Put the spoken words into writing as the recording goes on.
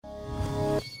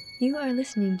You are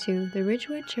listening to the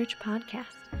Ridgewood Church Podcast.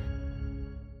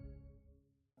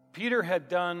 Peter had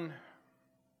done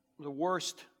the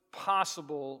worst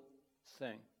possible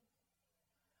thing.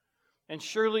 And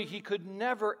surely he could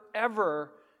never,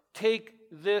 ever take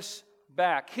this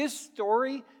back. His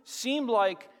story seemed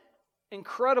like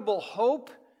incredible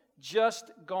hope just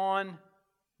gone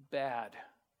bad.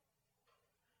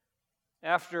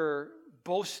 After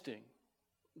boasting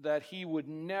that he would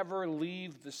never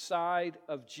leave the side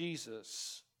of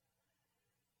Jesus,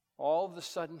 all of a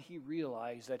sudden he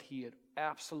realized that he had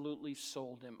absolutely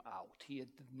sold him out. He had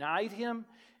denied him,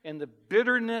 and the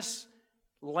bitterness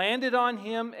landed on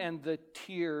him, and the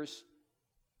tears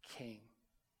came.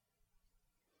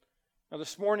 Now,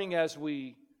 this morning, as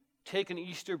we take an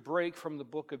Easter break from the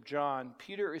book of John,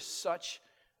 Peter is such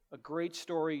a great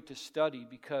story to study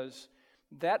because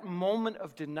that moment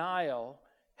of denial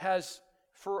has,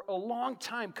 for a long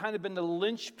time, kind of been the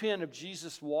linchpin of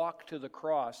Jesus' walk to the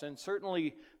cross, and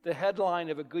certainly the headline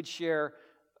of a good share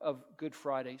of Good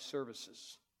Friday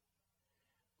services.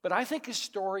 But I think his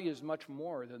story is much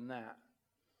more than that.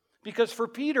 Because for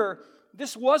Peter,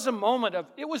 this was a moment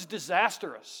it was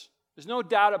disastrous. There's no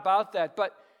doubt about that.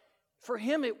 But for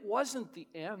him, it wasn't the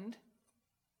end.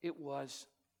 It was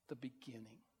the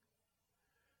beginning.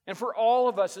 And for all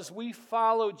of us, as we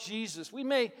follow Jesus, we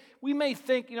may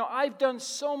think, I've done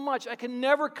so much. I can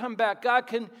never come back. God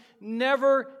can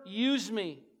never use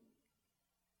me.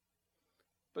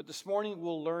 But this morning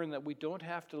we'll learn that we don't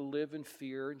have to live in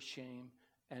fear and shame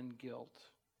and guilt.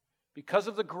 Because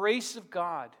of the grace of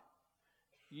God,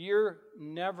 you're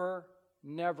never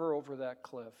over that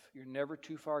cliff. You're never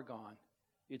too far gone.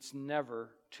 It's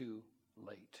never too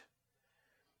late.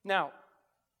 Now,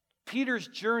 Peter's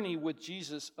journey with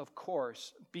Jesus, of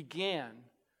course, began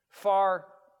far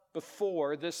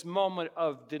before this moment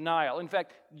of denial. In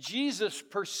fact, Jesus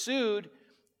pursued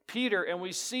Peter, and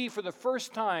we see for the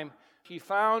first time he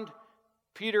found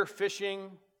Peter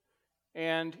fishing,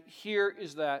 and here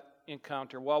is that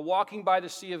encounter. While walking by the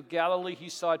Sea of Galilee, he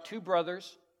saw two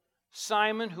brothers,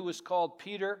 Simon, who was called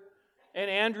Peter, and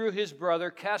Andrew, his brother,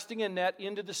 casting a net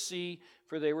into the sea,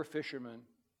 for they were fishermen.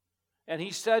 And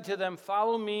he said to them,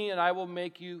 "Follow me, and I will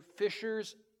make you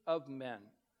fishers of men."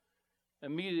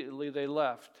 Immediately they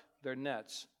left their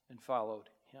nets and followed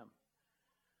him.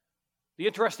 The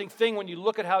interesting thing when you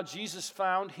look at how Jesus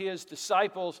found his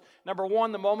disciples, number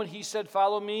one, the moment he said,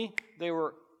 "Follow me," they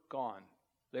were gone.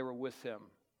 They were with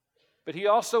him. But he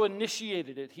also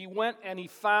initiated it. He went and he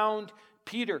found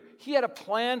Peter. He had a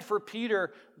plan for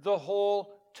Peter the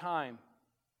whole time.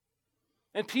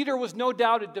 And Peter was no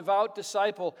doubt a devout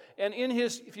disciple. And in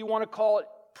his, if you want to call it,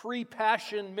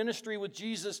 pre-passion ministry with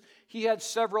Jesus, he had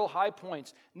several high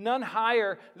points. None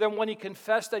higher than when he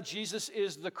confessed that Jesus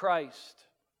is the Christ.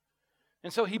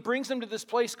 And so he brings them to this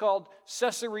place called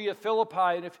Caesarea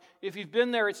Philippi. And if you've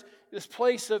been there, it's this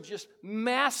place of just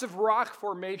massive rock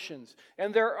formations.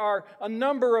 And there are a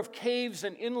number of caves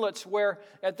and inlets where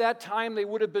at that time they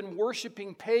would have been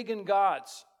worshiping pagan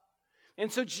gods.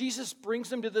 And so Jesus brings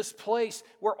them to this place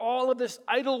where all of this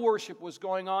idol worship was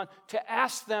going on to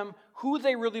ask them who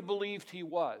they really believed he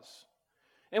was.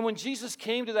 And when Jesus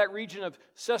came to that region of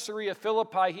Caesarea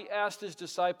Philippi, he asked his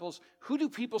disciples, "Who do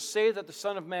people say that the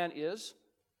Son of Man is?"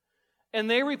 And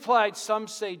they replied, "Some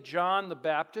say John the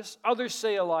Baptist, others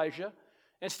say Elijah,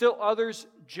 and still others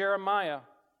Jeremiah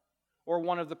or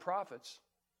one of the prophets."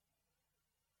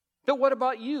 "But what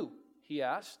about you?" he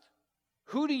asked.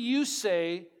 "Who do you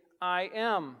say I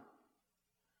am?"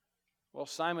 Well,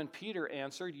 Simon Peter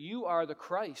answered, "You are the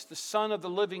Christ, the Son of the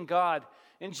living God."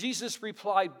 And Jesus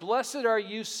replied, "Blessed are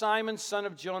you, Simon, son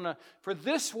of Jonah, for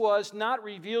this was not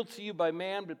revealed to you by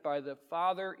man, but by the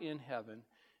Father in heaven.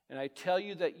 And I tell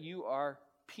you that you are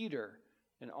Peter,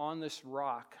 and on this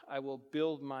rock I will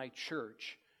build my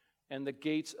church, and the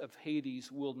gates of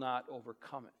Hades will not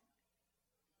overcome it."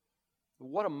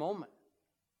 What a moment.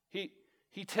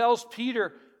 He tells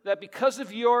Peter that because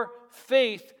of your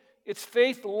faith, it's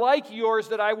faith like yours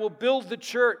that I will build the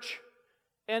church.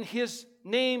 And his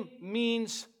name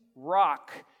means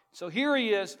rock. So here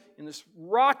he is in this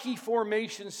rocky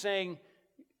formation saying,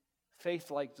 faith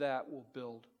like that will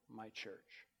build my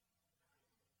church.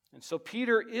 And so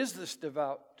Peter is this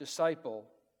devout disciple.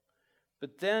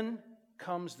 But then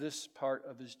comes this part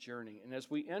of his journey. And as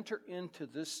we enter into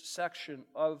this section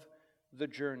of the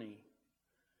journey,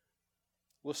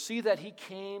 we'll see that he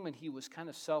came and he was kind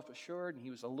of self-assured and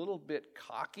he was a little bit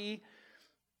cocky.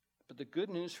 But the good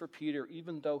news for Peter,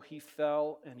 even though he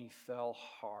fell and he fell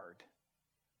hard,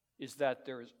 is that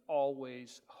there is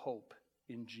always hope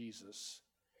in Jesus.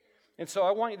 And so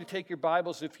I want you to take your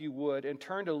Bibles, if you would, and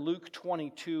turn to Luke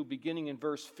 22, beginning in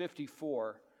verse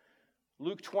 54.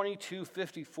 Luke 22,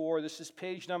 54. This is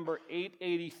page number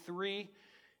 883.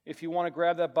 If you want to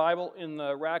grab that Bible in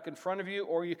the rack in front of you,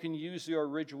 or you can use your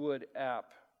Ridgewood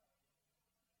app.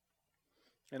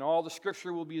 And all the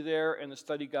scripture will be there and the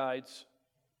study guides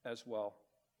as well.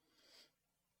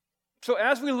 So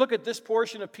as we look at this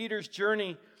portion of Peter's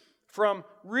journey from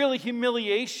really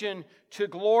humiliation to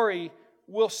glory,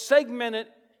 we'll segment it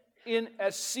in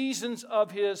as seasons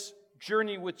of his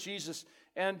journey with Jesus.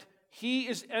 And he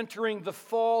is entering the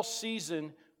fall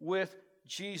season with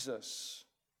Jesus.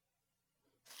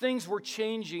 Things were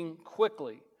changing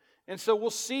quickly. And so we'll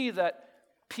see that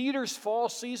Peter's fall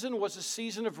season was a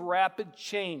season of rapid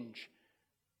change.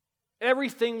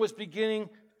 Everything was beginning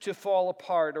to fall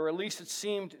apart, or at least it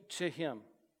seemed to him.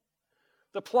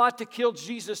 The plot to kill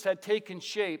Jesus had taken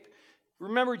shape.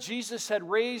 Remember, Jesus had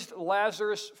raised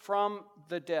Lazarus from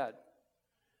the dead.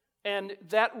 And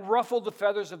that ruffled the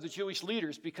feathers of the Jewish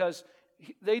leaders because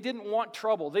they didn't want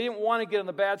trouble. They didn't want to get on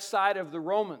the bad side of the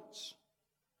Romans.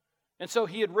 And so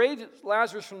he had raised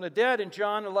Lazarus from the dead, and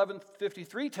John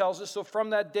 11:53 tells us, so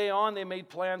from that day on they made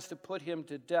plans to put him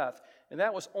to death. And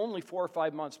that was only 4 or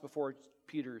 5 months before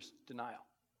Peter's denial.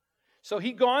 So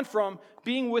he'd gone from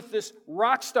being with this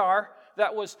rock star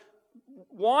that was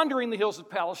wandering the hills of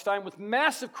Palestine with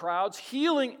massive crowds,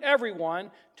 healing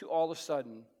everyone, to all of a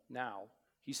sudden now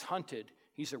he's hunted,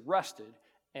 he's arrested,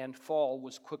 and fall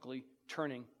was quickly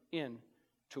turning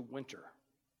into winter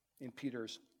in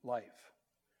Peter's life.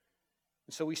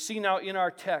 And so we see now in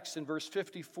our text in verse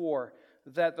 54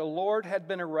 that the Lord had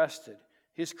been arrested.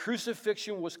 His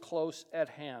crucifixion was close at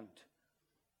hand.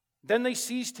 Then they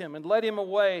seized him and led him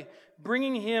away,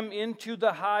 bringing him into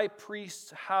the high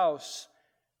priest's house.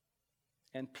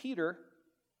 And Peter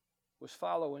was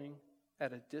following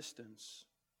at a distance.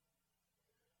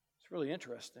 It's really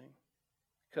interesting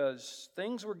because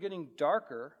things were getting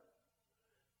darker,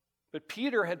 but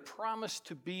Peter had promised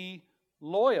to be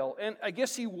loyal. And I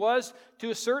guess he was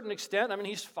to a certain extent. I mean,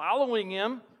 he's following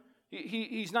him.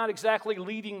 He's not exactly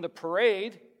leading the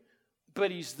parade, but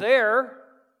he's there.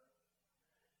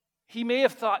 He may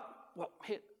have thought, well,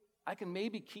 hey, I can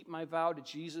maybe keep my vow to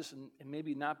Jesus and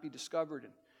maybe not be discovered,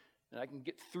 and I can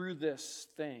get through this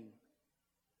thing.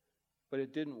 But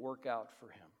it didn't work out for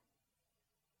him.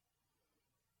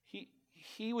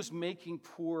 He was making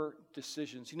poor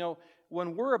decisions. You know,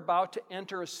 when we're about to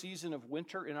enter a season of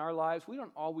winter in our lives, we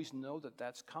don't always know that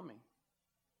that's coming.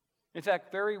 In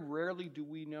fact, very rarely do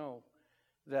we know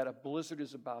that a blizzard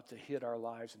is about to hit our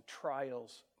lives and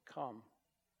trials come.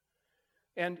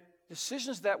 And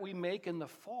decisions that we make in the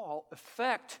fall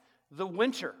affect the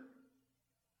winter.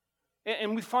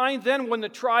 And we find then when the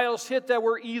trials hit that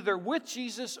we're either with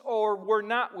Jesus or we're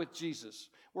not with Jesus.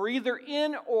 We're either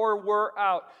in or we're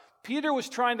out. Peter was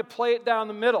trying to play it down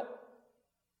the middle.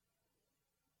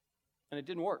 And it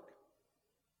didn't work.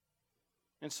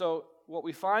 And so what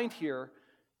we find here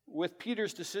with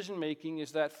Peter's decision making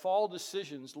is that fall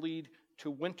decisions lead to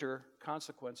winter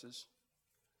consequences.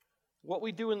 What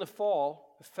we do in the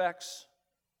fall affects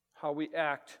how we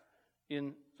act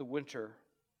in the winter.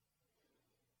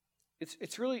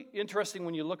 It's really interesting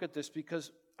when you look at this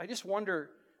because I just wonder,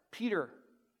 Peter,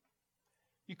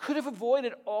 you could have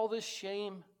avoided all this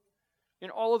shame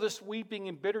and all of this weeping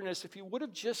and bitterness if you would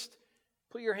have just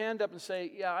put your hand up and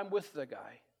say, yeah, I'm with the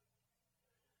guy.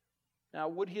 Now,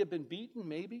 would he have been beaten?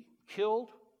 Maybe. Killed?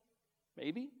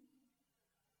 Maybe.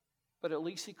 But at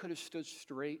least he could have stood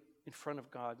straight in front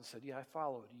of God and said, yeah, I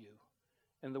followed you.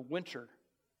 And the winter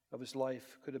of his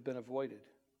life could have been avoided.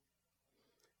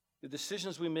 The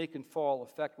decisions we make in fall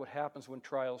affect what happens when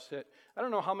trials hit. I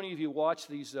don't know how many of you watch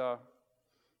these,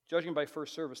 judging by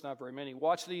first service, not very many,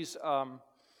 watch these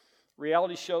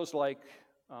reality shows like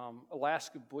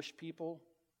Alaska Bush People.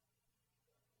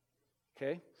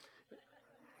 Okay?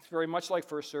 It's very much like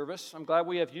first service. I'm glad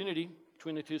we have unity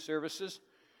between the two services.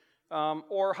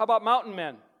 Or how about Mountain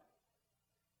Men?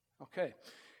 Okay.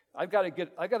 I've got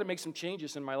to make some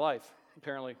changes in my life,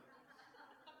 apparently.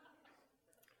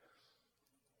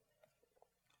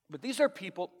 But these are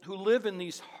people who live in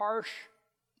these harsh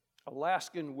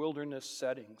Alaskan wilderness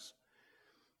settings.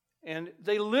 And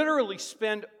they literally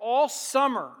spend all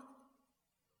summer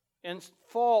and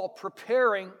fall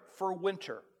preparing for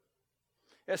winter.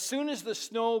 As soon as the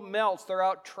snow melts, they're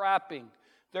out trapping.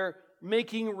 They're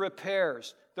making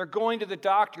repairs. They're going to the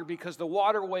doctor because the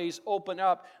waterways open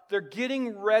up. They're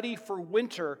getting ready for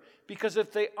winter because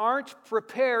if they aren't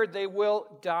prepared, they will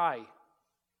die.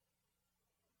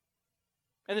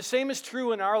 And the same is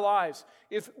true in our lives.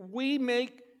 If we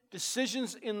make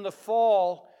decisions in the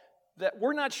fall that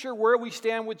we're not sure where we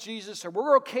stand with Jesus, or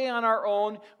we're okay on our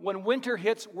own, when winter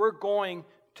hits, we're going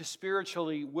to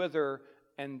spiritually wither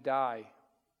and die.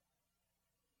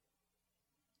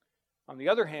 On the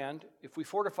other hand, if we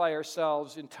fortify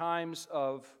ourselves in times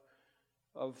of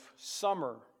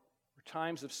summer or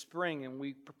times of spring, and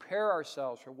we prepare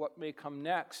ourselves for what may come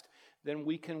next, then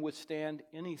we can withstand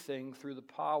anything through the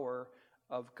power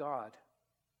of God.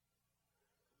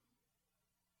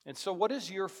 And so what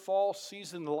is your fall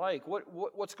season like?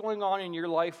 What's going on in your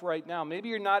life right now? Maybe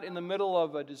you're not in the middle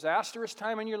of a disastrous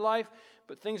time in your life,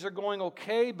 but things are going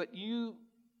okay, but you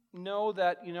know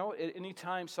that, at any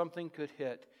time something could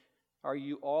hit. Are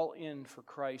you all in for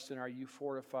Christ, and are you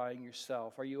fortifying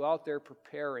yourself? Are you out there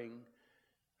preparing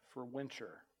for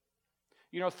winter?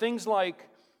 Things like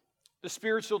the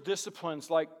spiritual disciplines,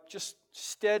 like just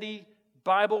steady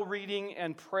Bible reading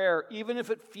and prayer, even if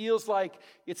it feels like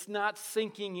it's not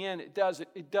sinking in, it does.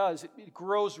 It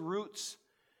grows roots.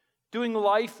 Doing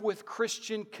life with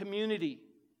Christian community.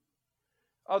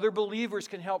 Other believers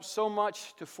can help so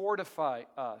much to fortify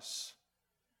us.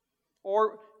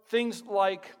 Or things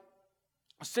like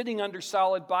sitting under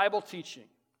solid Bible teaching.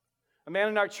 A man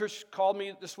in our church called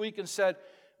me this week and said,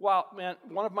 "Wow, man,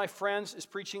 one of my friends is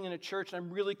preaching in a church, and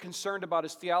I'm really concerned about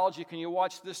his theology. Can you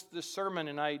watch this sermon?"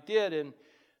 And I did, and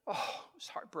it was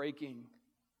heartbreaking.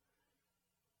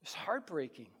 It's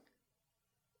heartbreaking.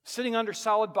 Sitting under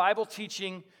solid Bible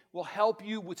teaching will help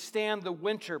you withstand the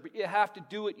winter, but you have to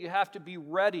do it. You have to be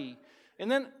ready.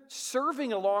 And then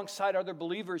serving alongside other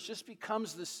believers just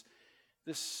becomes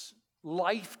this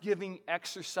life-giving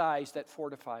exercise that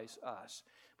fortifies us.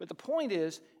 But the point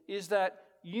is that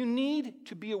you need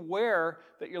to be aware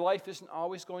that your life isn't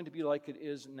always going to be like it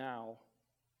is now.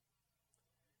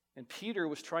 And Peter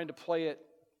was trying to play it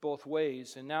both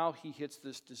ways, and now he hits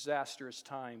this disastrous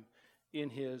time in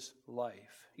his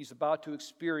life. He's about to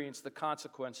experience the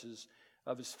consequences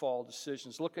of his fall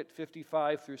decisions. Look at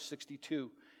 55 through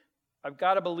 62. I've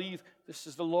got to believe this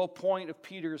is the low point of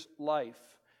Peter's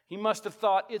life. He must have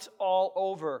thought it's all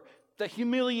over. The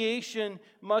humiliation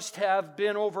must have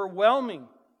been overwhelming.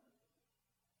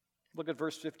 Look at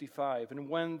verse 55. And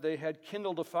when they had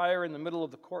kindled a fire in the middle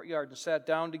of the courtyard and sat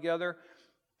down together,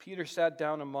 Peter sat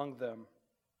down among them.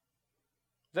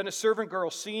 Then a servant girl,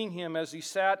 seeing him as he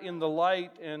sat in the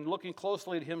light and looking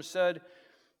closely at him, said,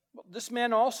 "This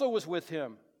man also was with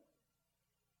him."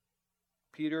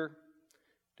 Peter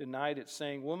denied it,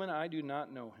 saying, "Woman, I do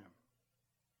not know him."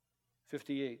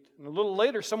 58. And a little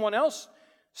later, someone else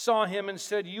saw him and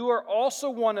said, "You are also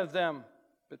one of them."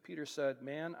 But Peter said,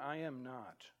 "Man, I am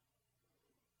not."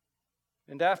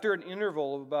 And after an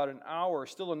interval of about an hour,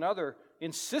 still another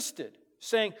insisted,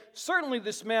 saying, "Certainly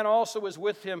this man also is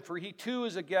with him, for he too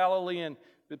is a Galilean."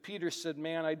 But Peter said,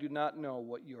 "Man, I do not know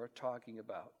what you are talking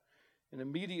about." And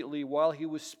immediately while he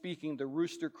was speaking, the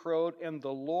rooster crowed, and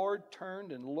the Lord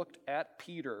turned and looked at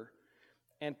Peter.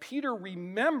 And Peter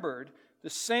remembered the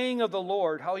saying of the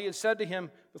Lord, how he had said to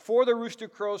him, "Before the rooster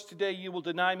crows today, you will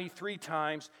deny me 3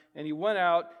 times. And he went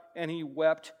out and he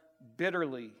wept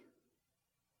bitterly.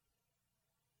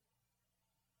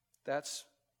 That's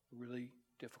a really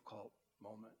difficult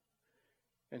moment.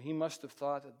 And he must have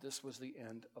thought that this was the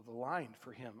end of the line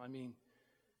for him. I mean,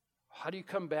 how do you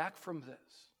come back from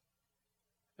this?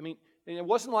 I mean, and it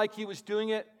wasn't like he was doing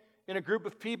it in a group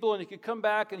of people and he could come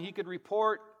back and he could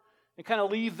report and kind of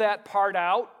leave that part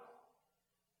out.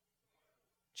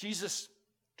 Jesus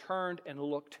turned and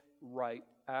looked right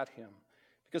at him.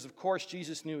 Because, of course,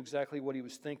 Jesus knew exactly what he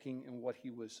was thinking and what he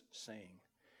was saying.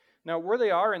 Now, where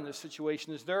they are in this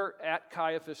situation is they're at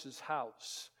Caiaphas'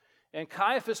 house. And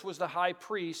Caiaphas was the high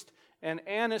priest, and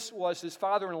Annas was his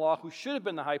father-in-law, who should have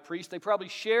been the high priest. They probably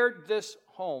shared this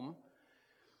home.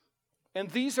 And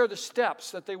these are the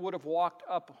steps that they would have walked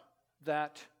up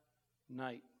that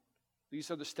night.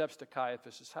 These are the steps to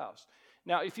Caiaphas' house.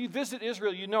 Now, if you visit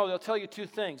Israel, you know they'll tell you 2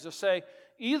 things. They'll say,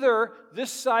 either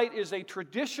this site is a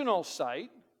traditional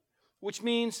site, which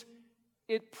means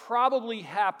it probably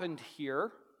happened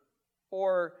here,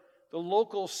 or the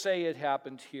locals say it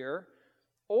happened here,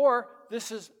 or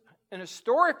this is an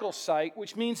historical site,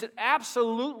 which means it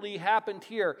absolutely happened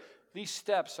here. These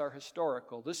steps are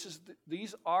historical.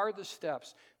 These are the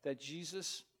steps that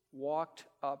Jesus walked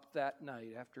up that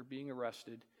night after being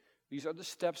arrested. These are the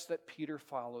steps that Peter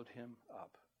followed him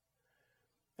up.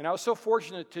 And I was so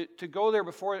fortunate to go there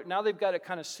before. Now they've got it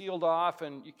kind of sealed off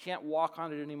and you can't walk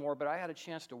on it anymore, but I had a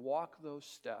chance to walk those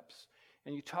steps.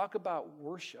 And you talk about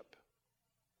worship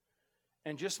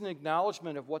and just an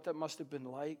acknowledgement of what that must have been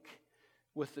like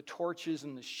with the torches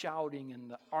and the shouting and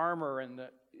the armor, and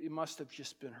it must have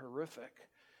just been horrific.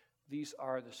 These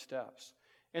are the steps.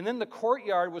 And then the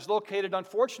courtyard was located,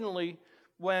 unfortunately,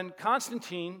 when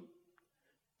Constantine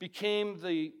became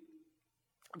the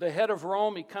head of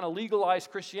Rome. He kind of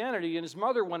legalized Christianity, and his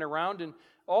mother went around, and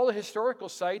all the historical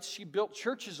sites, she built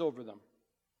churches over them,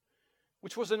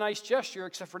 which was a nice gesture,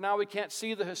 except for now we can't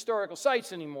see the historical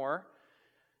sites anymore.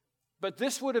 But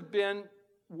this would have been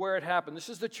where it happened. This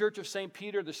is the Church of St.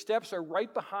 Peter. The steps are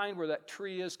right behind where that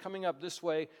tree is, coming up this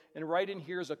way, and right in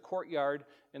here is a courtyard,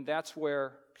 and that's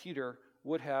where Peter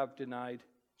would have denied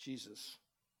Jesus.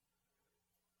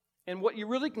 And what you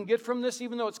really can get from this,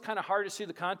 even though it's kind of hard to see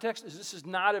the context, is this is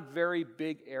not a very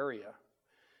big area.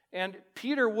 And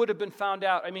Peter would have been found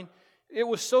out. I mean, it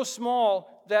was so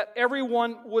small that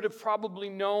everyone would have probably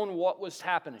known what was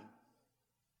happening.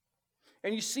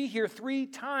 And you see here 3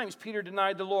 times Peter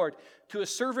denied the Lord. To a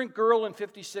servant girl in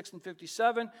 56 and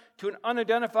 57, to an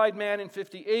unidentified man in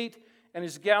 58, and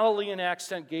his Galilean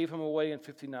accent gave him away in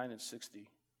 59 and 60.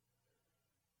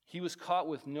 He was caught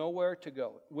with nowhere to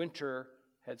go. Winter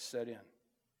had set in.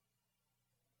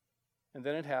 And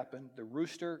then it happened. The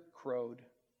rooster crowed.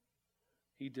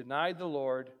 He denied the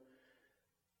Lord,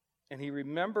 and he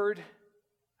remembered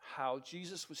how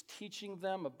Jesus was teaching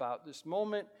them about this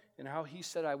moment and how he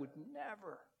said, I would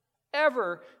never,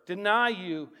 ever deny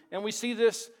you. And we see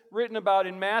this written about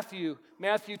in Matthew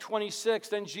 26.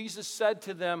 Then Jesus said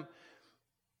to them,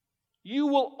 you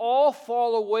will all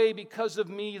fall away because of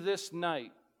me this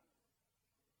night.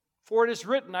 For it is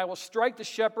written, I will strike the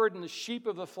shepherd, and the sheep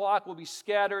of the flock will be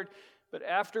scattered. But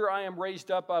after I am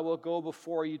raised up, I will go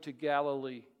before you to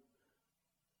Galilee.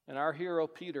 And our hero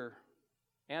Peter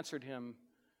answered him,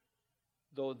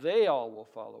 though they all will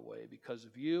fall away because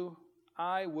of you,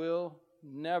 I will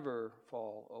never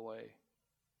fall away.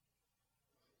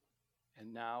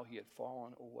 And now he had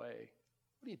fallen away.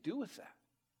 What do you do with that?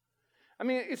 I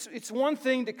mean, it's one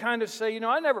thing to kind of say,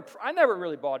 I never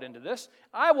really bought into this.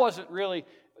 I wasn't really,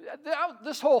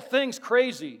 this whole thing's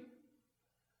crazy.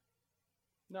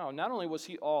 No, not only was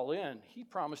he all in, he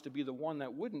promised to be the one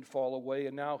that wouldn't fall away,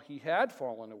 and now he had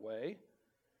fallen away.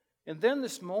 And then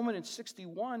this moment in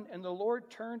 61, and the Lord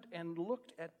turned and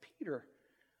looked at Peter.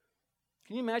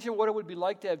 Can you imagine what it would be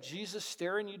like to have Jesus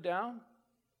staring you down?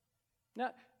 Now,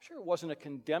 I'm sure it wasn't a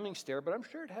condemning stare, but I'm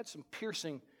sure it had some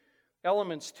piercing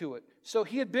elements to it. So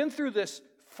he had been through this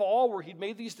fall where he'd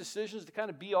made these decisions to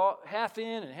kind of be all, half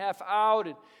in and half out,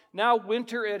 and now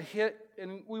winter had hit,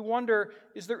 and we wonder,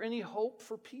 is there any hope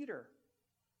for Peter?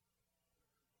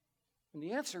 And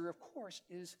the answer, of course,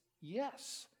 is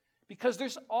yes. Because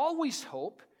there's always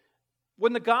hope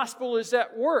when the gospel is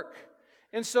at work.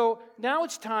 And so now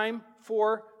it's time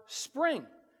for spring.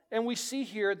 And we see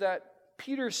here that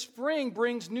Peter's spring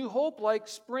brings new hope like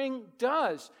spring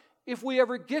does, if we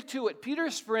ever get to it.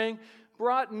 Peter's spring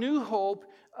brought new hope,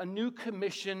 a new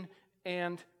commission,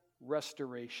 and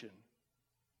restoration.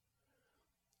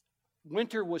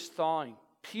 Winter was thawing.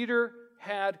 Peter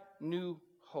had new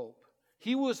hope.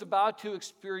 He was about to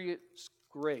experience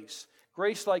grace.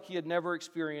 Grace like he had never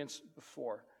experienced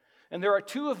before. And there are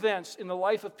 2 events in the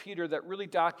life of Peter that really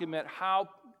document how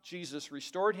Jesus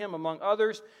restored him, among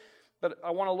others. But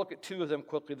I want to look at 2 of them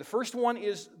quickly. The first one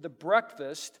is the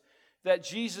breakfast that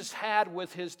Jesus had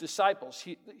with his disciples.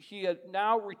 He had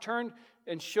now returned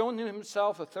and shown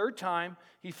himself a 3rd time.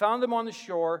 He found them on the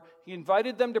shore. He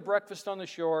invited them to breakfast on the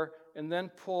shore and then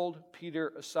pulled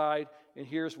Peter aside. And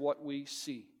here's what we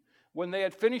see. When they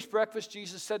had finished breakfast,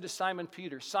 Jesus said to Simon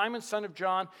Peter, Simon, son of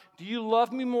John, do you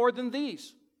love me more than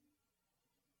these?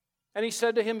 And he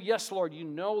said to him, yes, Lord, you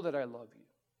know that I love you.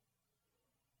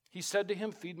 He said to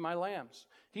him, feed my lambs.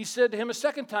 He said to him a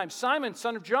 2nd time, Simon,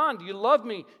 son of John, do you love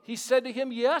me? He said to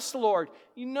him, yes, Lord,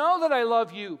 you know that I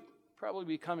love you. Probably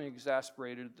becoming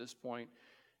exasperated at this point.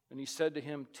 And he said to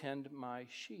him, tend my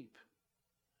sheep.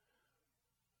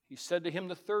 He said to him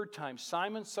the 3rd time,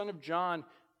 Simon, son of John,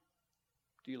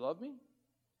 do you love me?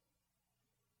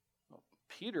 Well,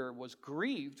 Peter was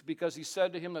grieved because he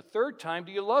said to him the 3rd time,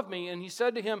 do you love me? And he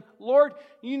said to him, Lord,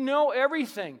 you know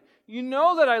everything. You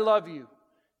know that I love you.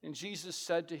 And Jesus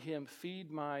said to him, feed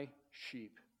my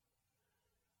sheep.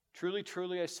 Truly,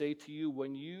 truly, I say to you,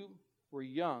 when you were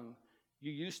young,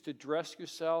 you used to dress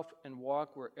yourself and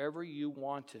walk wherever you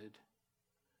wanted.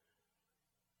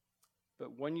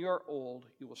 But when you are old,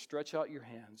 you will stretch out your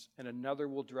hands, and another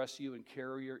will dress you and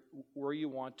carry you where you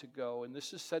want to go. And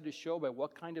this is said to show by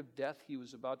what kind of death he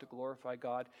was about to glorify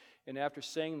God. And after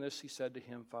saying this, he said to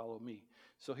him, follow me.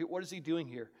 So what is he doing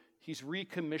here? He's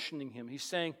recommissioning him. He's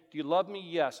saying, do you love me?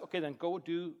 Yes. Okay, then go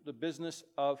do the business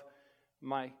of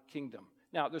my kingdom.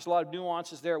 Now, there's a lot of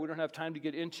nuances there we don't have time to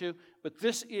get into, but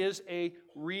this is a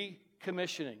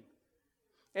recommissioning.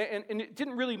 And it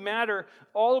didn't really matter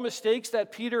all the mistakes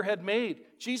that Peter had made.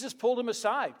 Jesus pulled him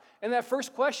aside. And that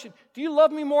first question, do you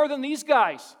love me more than these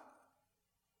guys?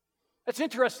 That's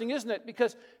interesting, isn't it?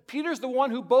 Because Peter's the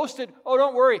one who boasted, oh,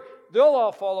 don't worry, they'll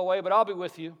all fall away, but I'll be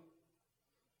with you.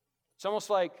 It's almost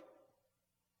like,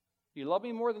 do you love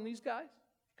me more than these guys?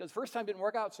 Because the first time didn't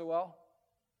work out so well.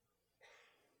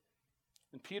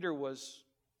 And Peter was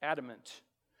adamant.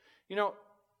 You know,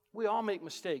 we all make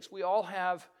mistakes. We all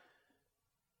have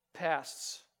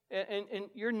pasts. And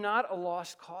you're not a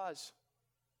lost cause.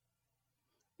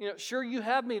 You know, sure, you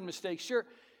have made mistakes. Sure,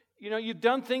 you know, you've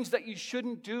done things that you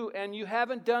shouldn't do, and you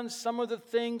haven't done some of the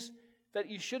things that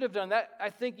you should have done. That, I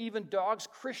think, even dogs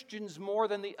Christians more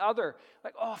than the other.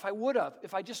 Like, oh, if I would have,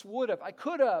 if I just would have, I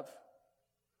could have.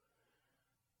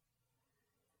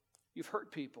 You've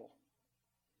hurt people.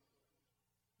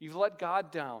 You've let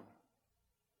God down.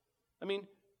 I mean,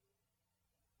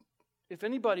 if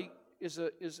anybody is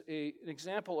an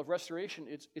example of restoration,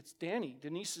 it's Danny,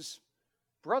 Denise's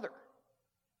brother.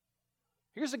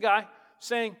 Here's a guy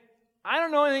saying, I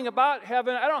don't know anything about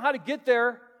heaven. I don't know how to get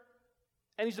there.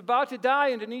 And he's about to die,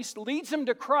 and Denise leads him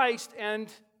to Christ,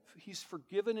 and he's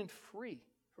forgiven and free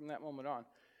from that moment on.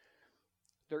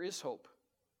 There is hope.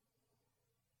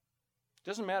 It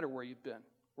doesn't matter where you've been,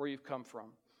 where you've come from.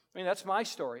 I mean, that's my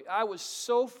story. I was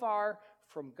so far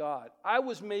from God. I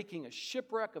was making a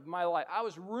shipwreck of my life. I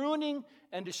was ruining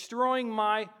and destroying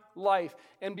my life.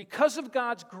 And because of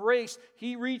God's grace,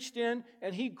 He reached in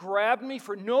and He grabbed me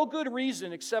for no good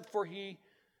reason except for He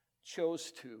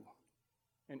chose to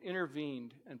and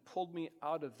intervened and pulled me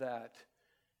out of that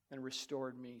and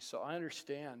restored me. So I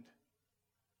understand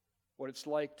what it's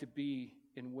like to be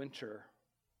in winter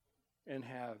and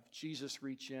have Jesus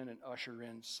reach in and usher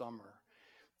in summer.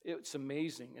 It's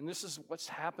amazing. And this is what's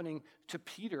happening to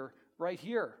Peter right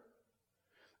here.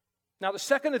 Now, the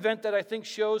second event that I think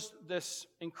shows this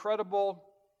incredible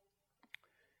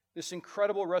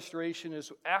restoration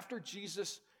is after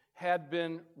Jesus had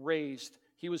been raised,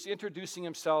 He was introducing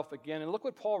Himself again. And look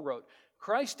what Paul wrote.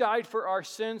 Christ died for our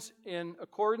sins in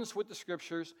accordance with the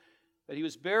Scriptures, that He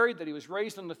was buried, that He was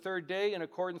raised on the third day in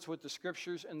accordance with the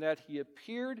Scriptures, and that He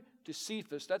appeared to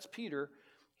Cephas, that's Peter.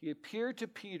 He appeared to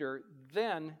Peter,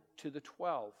 then to the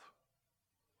 12.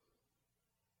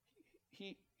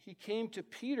 He came to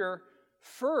Peter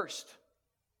first.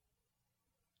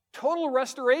 Total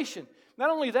restoration. Not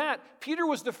only that, Peter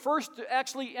was the first to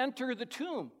actually enter the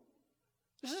tomb.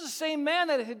 This is the same man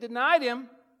that had denied Him,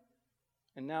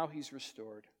 and now he's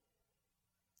restored.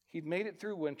 He'd made it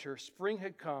through winter, spring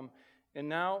had come, and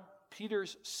now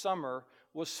Peter's summer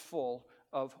was full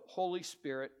of Holy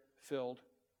Spirit-filled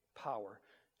power.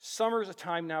 Summer is a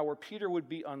time now where Peter would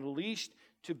be unleashed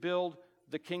to build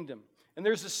the kingdom. And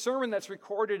there's a sermon that's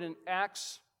recorded in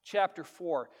Acts chapter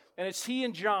 4. And it's he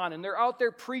and John, and they're out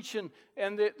there preaching,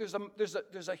 and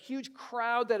there's a huge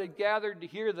crowd that had gathered to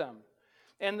hear them.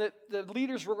 And the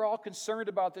leaders were all concerned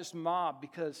about this mob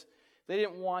because they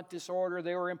didn't want disorder.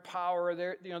 They were in power.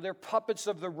 They're puppets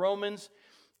of the Romans.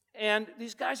 And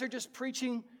these guys are just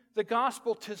preaching the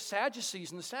gospel to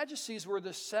Sadducees. And the Sadducees were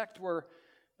this sect where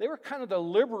they were kind of the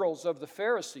liberals of the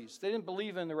Pharisees. They didn't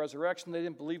believe in the resurrection. They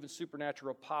didn't believe in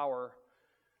supernatural power.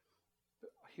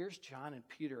 But here's John and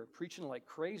Peter preaching like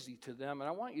crazy to them. And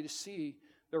I want you to see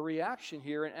the reaction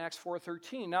here in Acts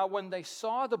 4:13. Now, when they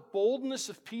saw the boldness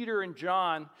of Peter and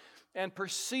John and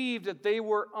perceived that they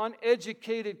were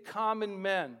uneducated common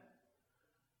men,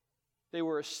 they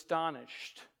were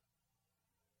astonished.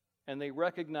 And they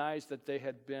recognized that they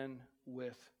had been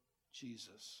with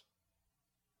Jesus.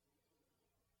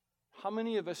 How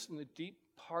many of us in the deep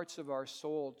parts of our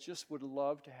soul just would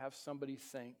love to have somebody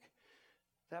think,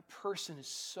 that person is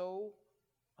so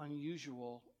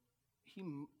unusual, he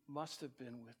must have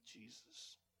been with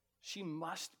Jesus. She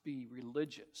must be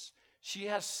religious. She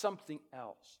has something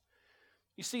else.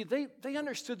 You see, they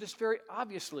understood this very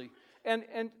obviously.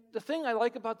 And the thing I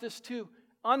like about this too,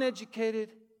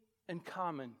 uneducated and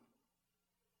common.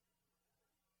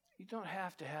 You don't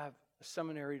have to have a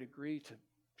seminary degree to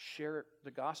share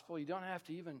the gospel. You don't have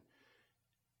to even,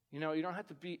 you don't have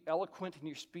to be eloquent in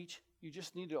your speech. You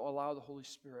just need to allow the Holy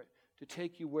Spirit to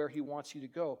take you where He wants you to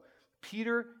go.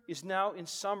 Peter is now in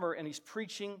summer and he's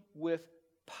preaching with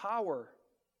power.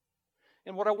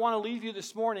 And what I want to leave you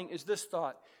this morning is this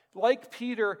thought. Like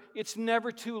Peter, it's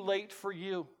never too late for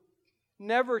you.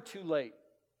 Never too late.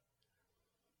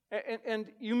 And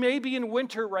you may be in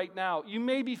winter right now. You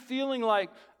may be feeling like,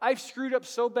 I've screwed up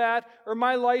so bad, or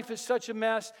my life is such a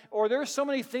mess, or there's so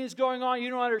many things going on you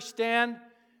don't understand,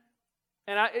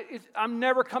 and I'm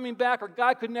never coming back, or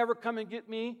God could never come and get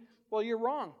me. Well, you're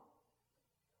wrong.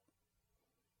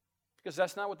 Because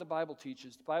that's not what the Bible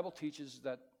teaches. The Bible teaches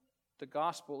that the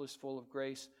gospel is full of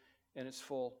grace and it's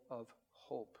full of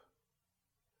hope.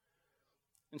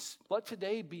 And let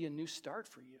today be a new start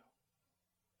for you.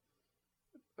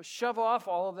 Shove off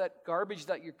all of that garbage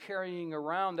that you're carrying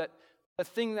around, that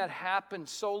thing that happened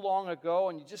so long ago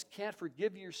and you just can't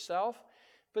forgive yourself.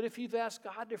 But if you've asked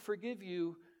God to forgive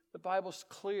you, the Bible's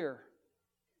clear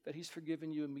that He's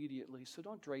forgiven you immediately. So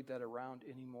don't drag that around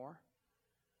anymore.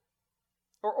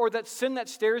 Or that sin that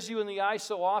stares you in the eye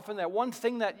so often, that one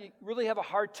thing that you really have a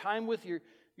hard time with, your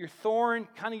thorn,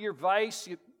 kind of your vice.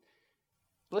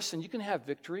 Listen, you can have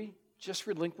victory. Just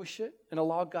relinquish it and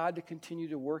allow God to continue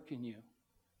to work in you,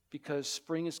 because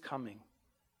spring is coming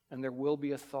and there will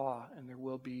be a thaw and there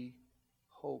will be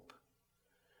hope.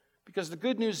 Because the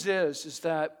good news is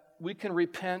that we can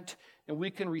repent and we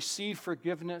can receive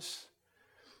forgiveness.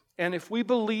 And if we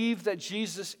believe that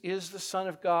Jesus is the Son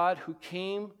of God who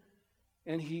came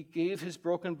and He gave His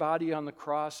broken body on the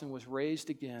cross and was raised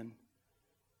again,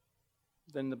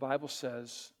 then the Bible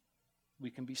says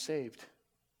we can be saved.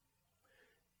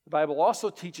 The Bible also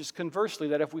teaches conversely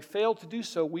that if we fail to do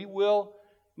so, we will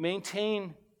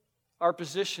maintain our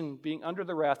position being under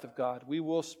the wrath of God. We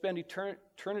will spend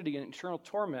eternity in eternal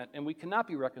torment, and we cannot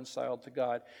be reconciled to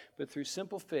God. But through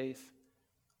simple faith,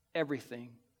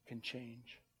 everything can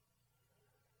change.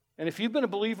 And if you've been a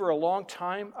believer a long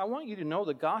time, I want you to know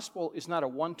the gospel is not a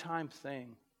one-time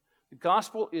thing. The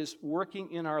gospel is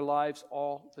working in our lives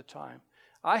all the time.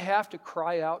 I have to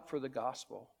cry out for the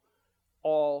gospel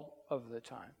all of the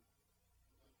time.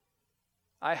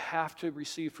 I have to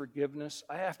receive forgiveness.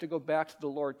 I have to go back to the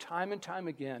Lord time and time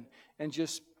again and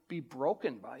just be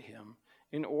broken by Him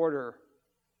in order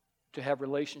to have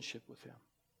relationship with Him.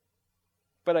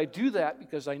 But I do that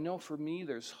because I know for me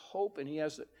there's hope, and He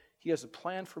has a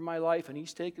plan for my life, and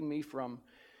He's taken me from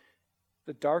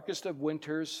the darkest of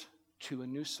winters to a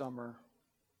new summer.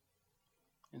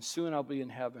 And soon I'll be in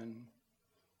heaven,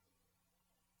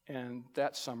 and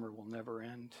that summer will never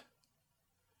end.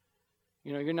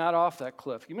 You know, you're not off that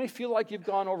cliff. You may feel like you've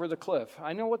gone over the cliff.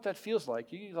 I know what that feels like.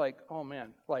 You're like, oh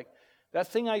man, like that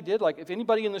thing I did, like if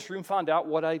anybody in this room found out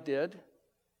what I did,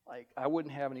 like I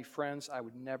wouldn't have any friends. I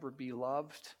would never be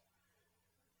loved.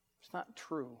 It's not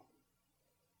true.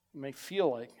 You may feel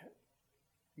like it.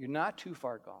 You're not too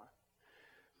far gone.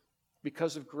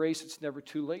 Because of grace, it's never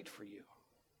too late for you.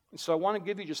 And so I want to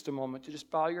give you just a moment to just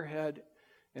bow your head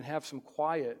and have some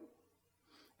quiet.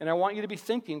 And I want you to be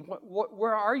thinking,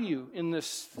 where are you in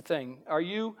this thing? Are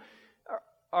you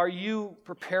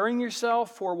preparing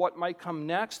yourself for what might come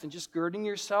next and just girding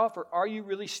yourself? Or are you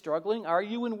really struggling? Are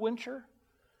you in winter?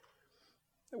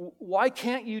 Why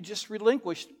can't you just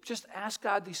relinquish? Just ask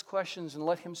God these questions and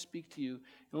let Him speak to you.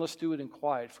 And let's do it in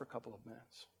quiet for a couple of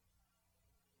minutes.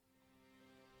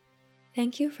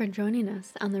 Thank you for joining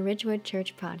us on the Ridgewood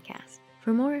Church Podcast.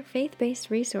 For more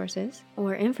faith-based resources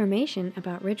or information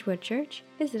about Ridgewood Church,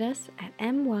 visit us at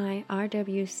myrwc.org.